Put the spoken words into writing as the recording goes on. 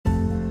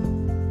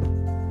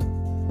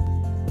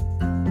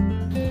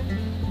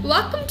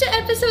welcome to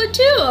episode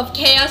 2 of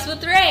Chaos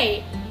with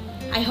Ray.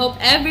 I hope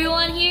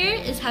everyone here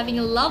is having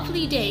a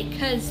lovely day,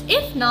 cause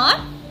if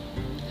not,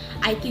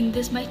 I think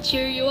this might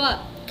cheer you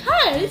up,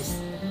 cause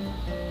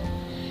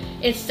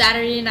it's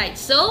Saturday night,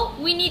 so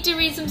we need to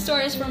read some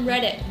stories from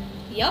Reddit.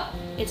 Yup,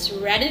 it's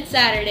Reddit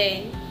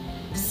Saturday.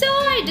 So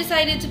I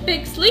decided to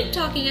pick sleep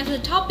talking as a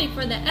topic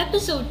for the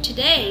episode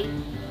today,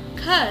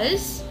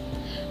 cause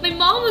my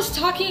mom was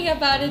talking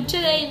about it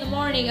today in the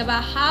morning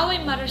about how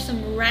I mutter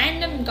some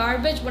random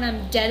garbage when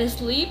I'm dead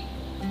asleep.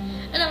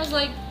 And I was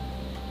like,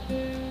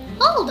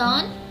 hold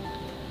on,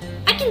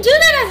 I can do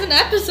that as an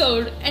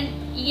episode.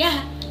 And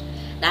yeah,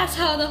 that's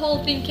how the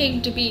whole thing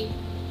came to be.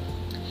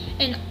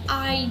 And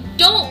I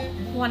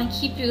don't want to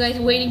keep you guys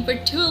waiting for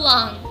too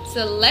long,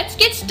 so let's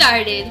get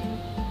started.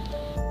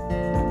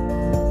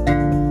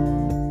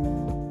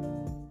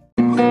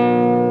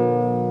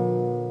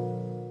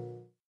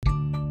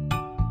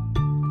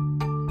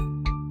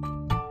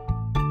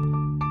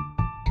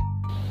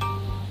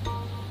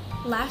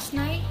 Last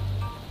night,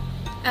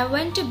 I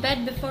went to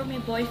bed before my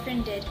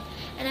boyfriend did,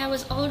 and I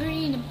was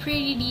already in a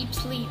pretty deep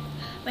sleep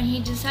when he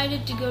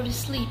decided to go to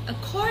sleep.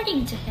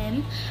 According to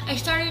him, I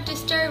started to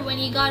stir when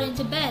he got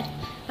into bed,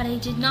 but I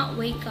did not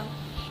wake up.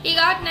 He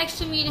got next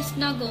to me to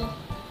snuggle,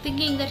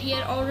 thinking that he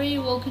had already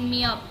woken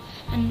me up,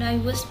 and I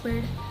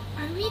whispered,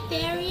 "Are we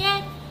there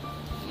yet?"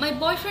 My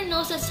boyfriend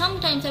knows that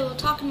sometimes I will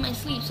talk in my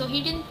sleep, so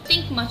he didn't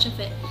think much of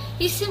it.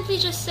 He simply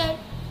just said,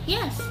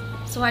 "Yes,"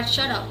 so I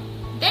shut up.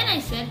 Then I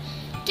said,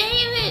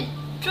 "David,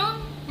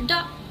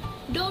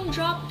 don't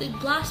drop the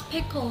glass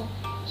pickle."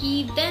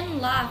 He then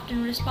laughed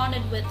and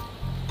responded with,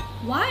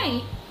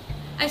 "Why?"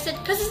 I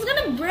said, "'Cause it's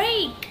gonna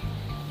break."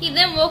 He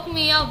then woke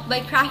me up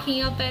by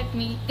cracking up at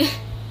me.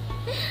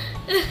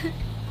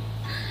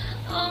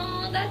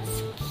 Oh,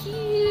 that's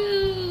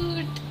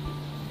cute.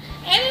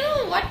 I don't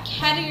know what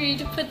category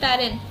to put that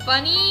in.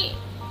 Funny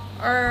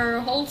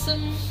or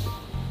wholesome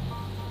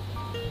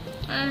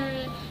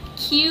or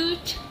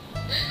cute.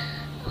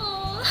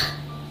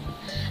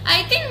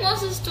 I think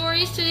most of the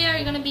stories today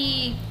are gonna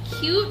be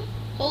cute,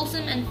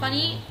 wholesome, and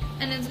funny,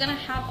 and it's gonna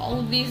have all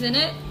of these in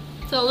it.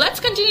 So let's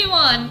continue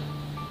on.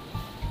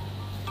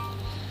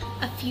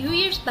 A few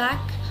years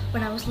back,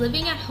 when I was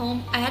living at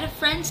home, I had a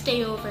friend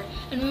stay over,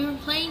 and we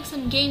were playing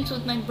some games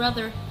with my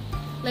brother.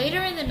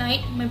 Later in the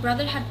night, my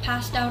brother had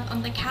passed out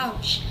on the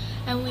couch,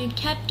 and we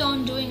kept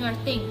on doing our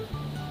thing.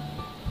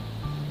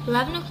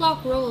 11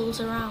 o'clock rolls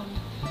around,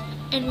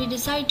 and we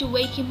decided to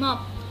wake him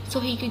up so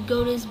he could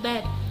go to his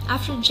bed.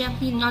 After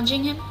gently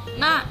nudging him,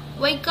 "Matt,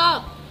 wake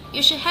up!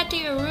 You should head to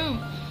your room."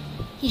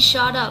 He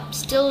shot up,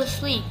 still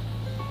asleep,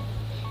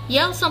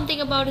 yelled something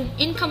about an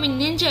incoming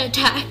ninja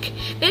attack,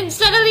 then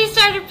suddenly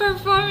started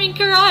performing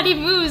karate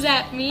moves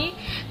at me,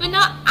 but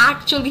not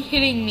actually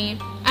hitting me.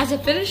 As a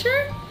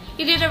finisher,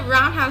 he did a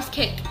roundhouse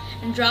kick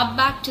and dropped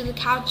back to the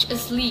couch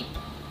asleep.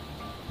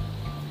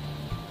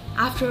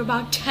 After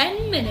about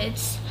 10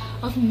 minutes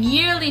of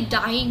nearly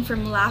dying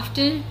from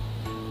laughter,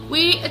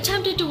 we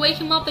attempted to wake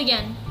him up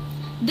again.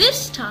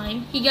 This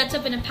time, he gets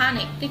up in a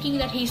panic, thinking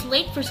that he's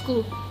late for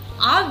school.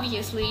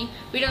 Obviously,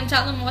 we don't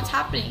tell him what's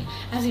happening,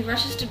 as he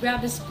rushes to grab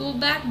his school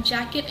bag,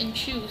 jacket, and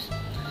shoes.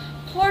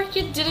 Poor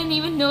kid didn't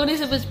even notice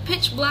it was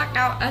pitch black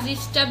out as he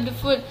stepped a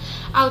foot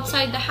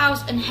outside the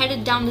house and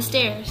headed down the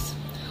stairs.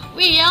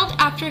 We yelled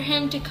after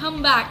him to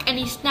come back, and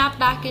he snapped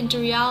back into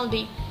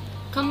reality.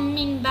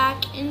 Coming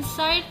back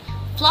inside,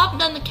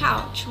 flopped on the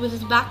couch with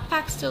his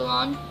backpack still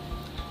on,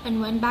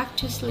 and went back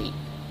to sleep.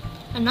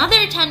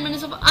 Another 10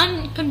 minutes of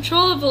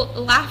uncontrollable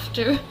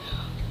laughter.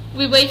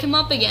 We wake him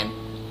up again.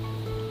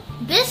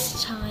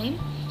 This time,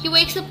 he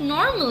wakes up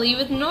normally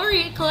with no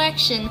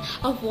recollection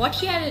of what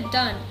he had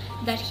done,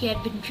 that he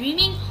had been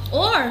dreaming,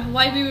 or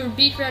why we were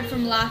beet red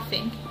from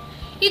laughing.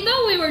 He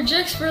thought we were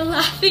jerks for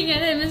laughing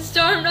at him and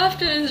stormed off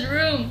to his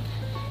room.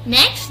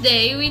 Next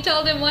day, we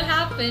told him what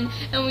happened,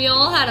 and we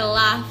all had a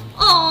laugh.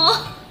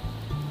 Aww.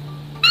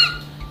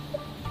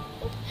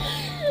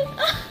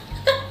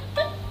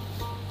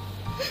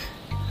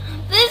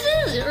 This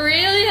is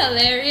really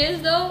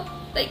hilarious though.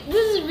 Like,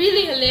 this is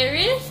really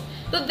hilarious,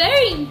 but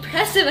very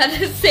impressive at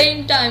the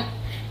same time.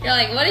 You're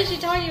like, what is she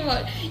talking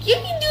about? You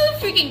can do a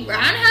freaking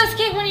roundhouse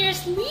kick when you're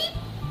asleep?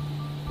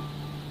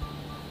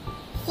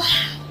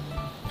 Wow.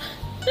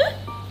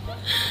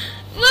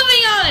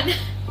 Moving on.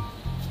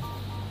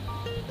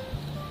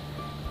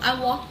 I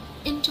walked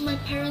into my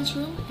parents'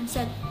 room and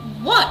said,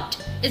 "What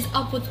is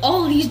up with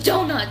all these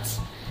donuts?"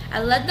 I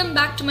led them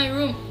back to my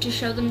room to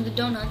show them the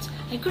donuts.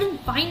 I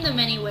couldn't find them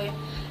anywhere.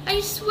 I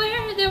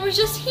swear they were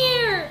just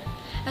here.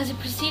 As I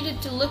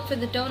proceeded to look for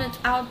the donuts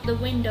out the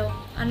window,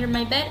 under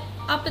my bed,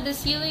 up at the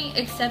ceiling,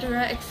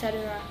 etc.,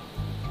 etc.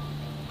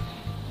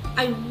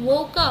 I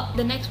woke up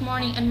the next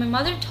morning and my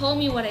mother told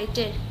me what I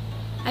did.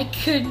 I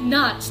could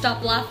not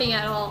stop laughing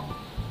at all.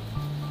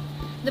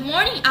 The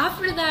morning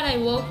after that, I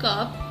woke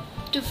up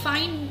to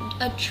find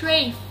a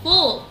tray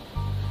full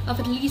of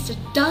at least a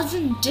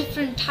dozen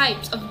different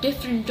types of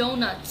different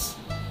donuts,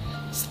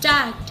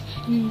 stacked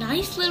in a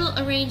nice little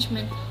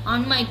arrangement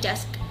on my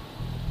desk.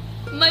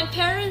 My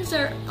parents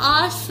are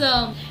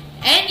awesome.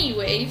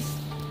 Anyways,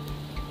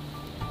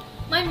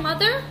 my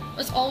mother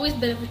was always a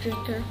bit of a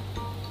drinker,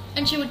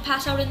 and she would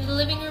pass out in the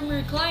living room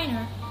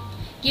recliner,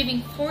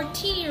 giving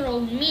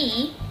 14-year-old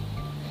me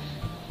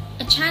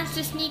a chance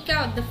to sneak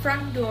out the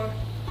front door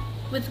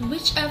with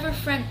whichever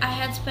friend I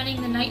had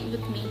spending the night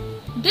with me.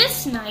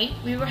 This night,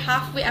 we were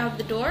halfway out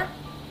the door.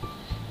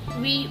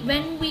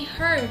 When we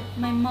heard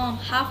my mom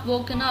half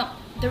woken up,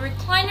 the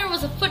recliner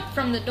was a foot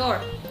from the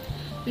door.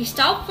 We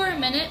stopped for a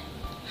minute,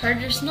 heard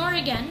her snore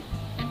again,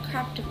 and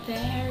crept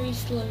very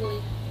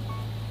slowly.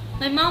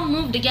 My mom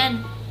moved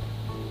again.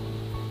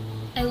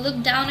 I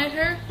looked down at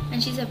her,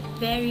 and she said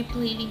very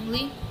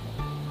pleadingly,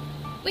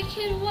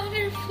 "Wicked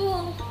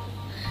wonderful,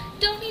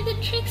 don't need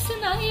the tricks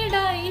and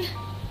iodine."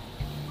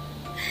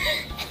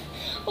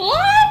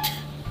 What?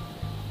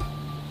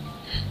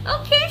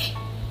 Okay.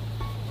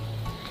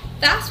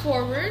 Fast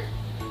forward,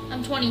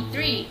 I'm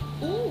 23.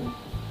 Ooh.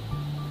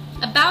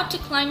 About to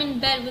climb in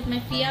bed with my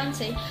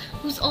fiance,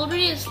 who's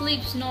already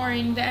asleep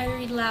snoring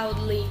very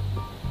loudly.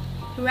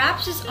 He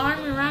wraps his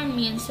arm around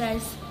me and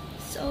says,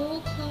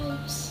 "So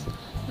close,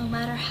 no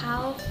matter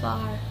how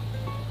far,"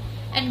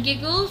 and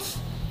giggles.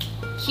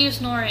 Cue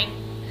snoring.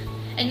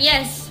 And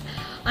yes,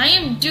 I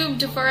am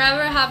doomed to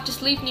forever have to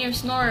sleep near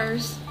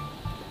snorers.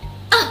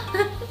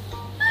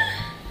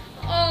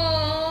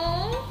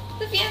 Oh,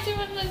 the fiance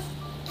one was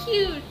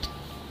cute.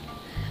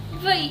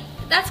 But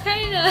that's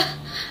kind of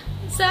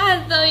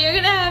sad though. You're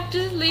gonna have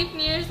to sleep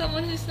near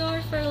someone who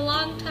snores for a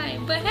long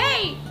time. But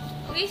hey,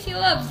 at least he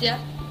loves ya.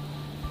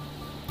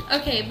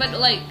 Okay, but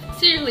like,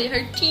 seriously,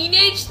 her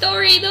teenage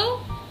story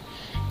though,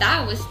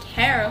 that was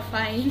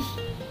terrifying.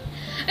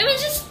 I mean,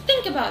 just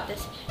think about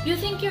this. You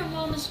think your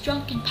mom is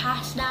drunk and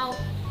passed out.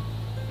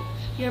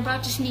 You're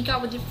about to sneak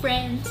out with your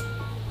friends,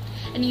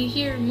 and you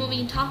hear her moving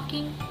and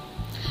talking.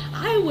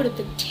 I would have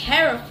been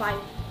terrified.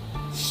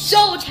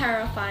 So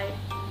terrified.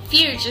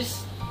 Fear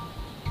just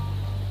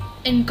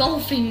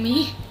engulfing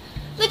me.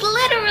 Like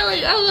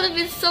literally, I would have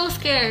been so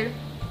scared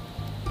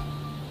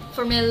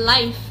for my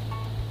life.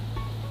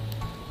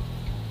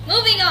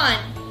 Moving on.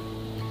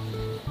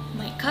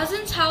 My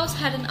cousin's house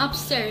had an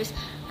upstairs,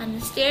 and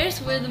the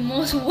stairs were the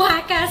most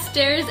whack-ass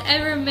stairs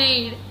ever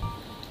made.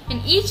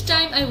 And each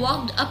time I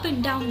walked up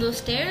and down those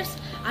stairs,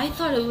 I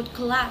thought it would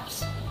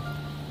collapse.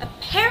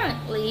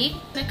 Apparently,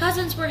 my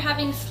cousins were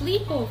having a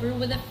sleepover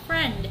with a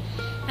friend,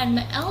 and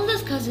my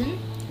eldest cousin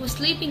was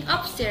sleeping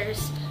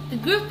upstairs. The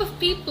group of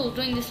people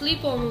doing the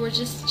sleepover were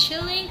just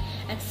chilling,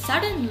 and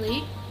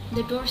suddenly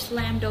the door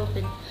slammed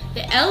open.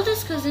 The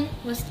eldest cousin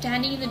was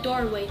standing in the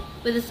doorway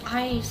with his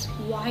eyes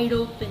wide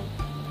open,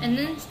 and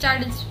then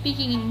started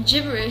speaking in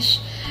gibberish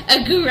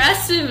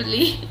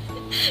aggressively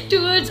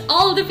towards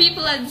all the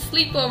people at the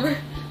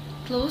sleepover.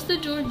 Closed the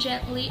door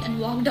gently and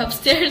walked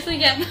upstairs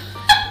again.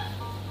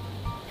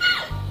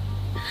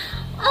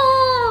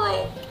 Oh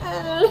my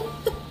god.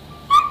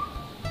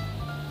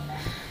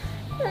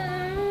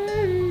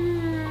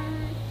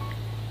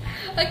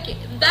 Okay,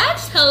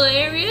 that's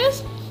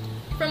hilarious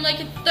from like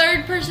a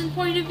third person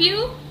point of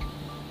view.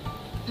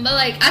 But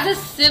like as a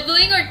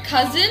sibling or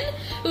cousin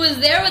who was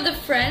there with the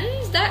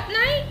friends that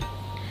night,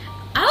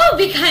 I would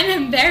be kind of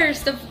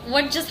embarrassed of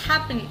what just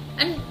happened.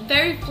 I'm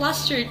very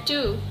flustered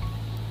too.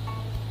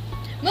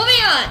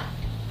 Moving on.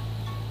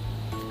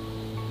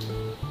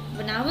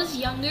 When I was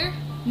younger,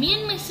 me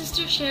and my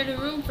sister shared a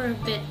room for a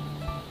bit.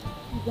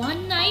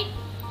 One night,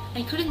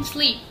 I couldn't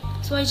sleep,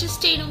 so I just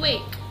stayed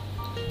awake.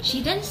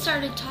 She then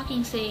started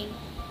talking, saying,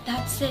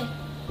 "That's it."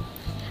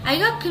 I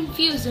got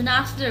confused and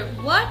asked her,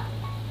 "What?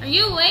 Are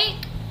you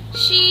awake?"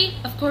 She,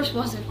 of course,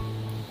 wasn't.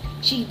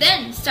 She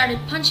then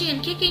started punching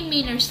and kicking me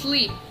in her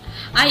sleep.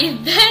 I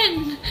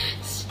then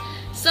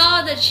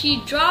saw that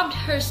she dropped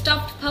her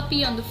stuffed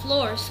puppy on the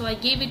floor, so I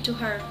gave it to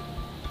her.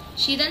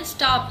 She then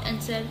stopped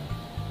and said,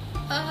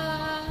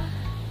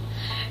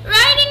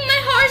 "Riding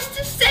my horse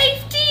to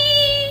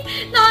safety!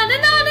 Na na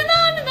na na na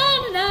na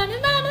na na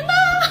na na na."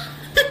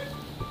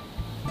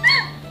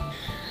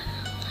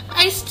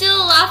 I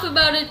still laugh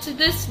about it to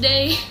this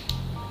day.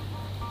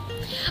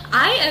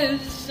 I am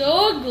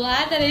so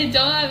glad that I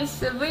don't have a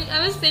sibling.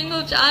 I'm a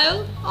single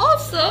child.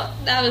 Also,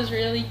 that was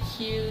really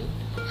cute.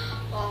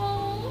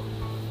 Oh,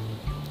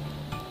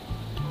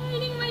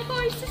 riding my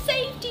horse to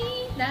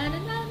safety. Na na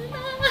na na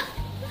na.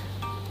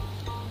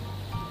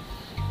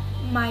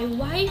 My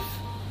wife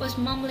was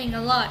mumbling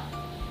a lot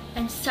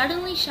and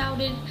suddenly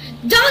shouted,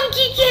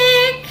 "Donkey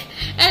kick!"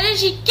 And then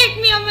she kicked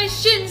me on my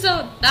shin,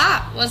 so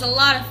that was a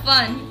lot of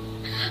fun.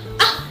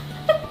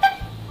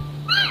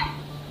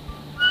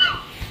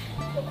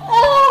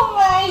 Oh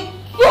my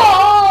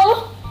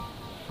god!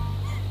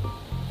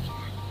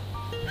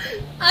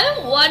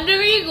 I'm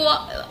wondering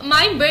what,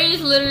 my brain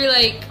is literally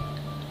like,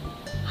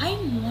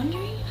 I'm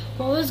wondering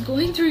what was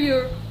going through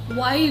your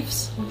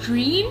wife's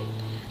dream?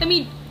 I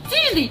mean,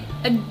 seriously,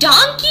 a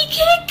donkey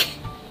kick?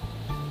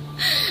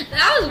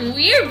 That was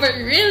weird but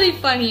really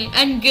funny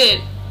and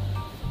good.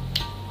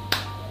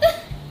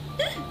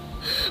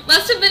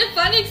 Must have been a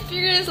fun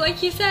experience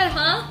like you said,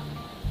 huh?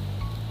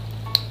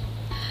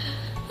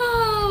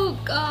 Oh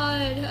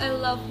god, I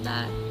love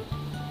that.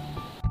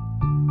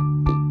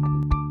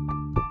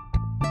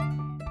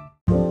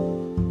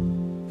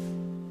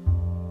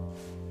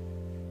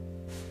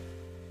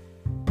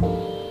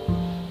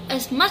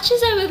 much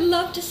as I would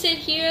love to sit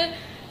here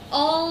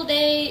all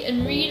day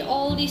and read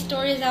all these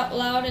stories out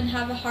loud and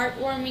have a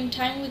heartwarming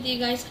time with you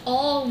guys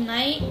all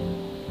night,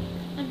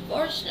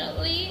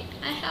 unfortunately,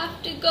 I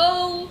have to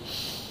go.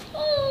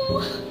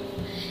 Oh,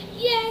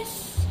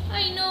 yes,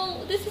 I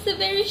know this is a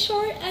very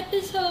short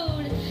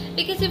episode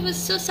because it was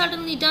so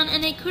suddenly done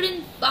and I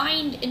couldn't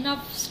find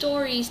enough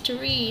stories to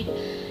read.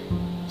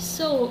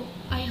 So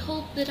I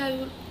hope that I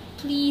would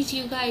please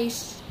you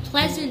guys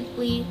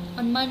pleasantly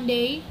on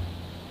Monday,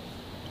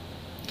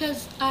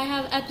 because I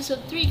have episode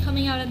 3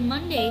 coming out on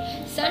Monday.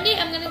 Sunday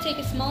I'm gonna take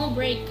a small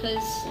break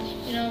because,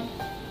 you know,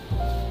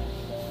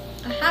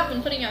 I have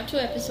been putting out 2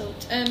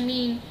 episodes. I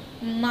mean,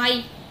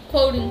 my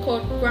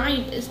quote-unquote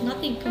grind is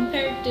nothing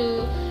compared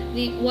to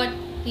what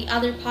the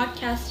other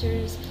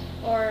podcasters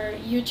or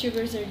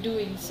YouTubers are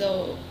doing.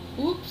 So,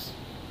 oops.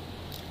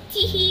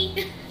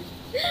 Teehee.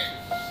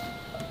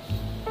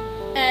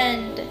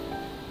 And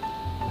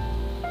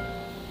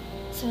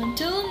so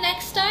until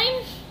next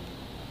time,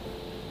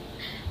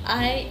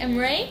 I am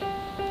Ray,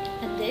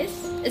 and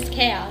this is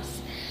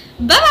Chaos.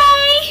 Bye!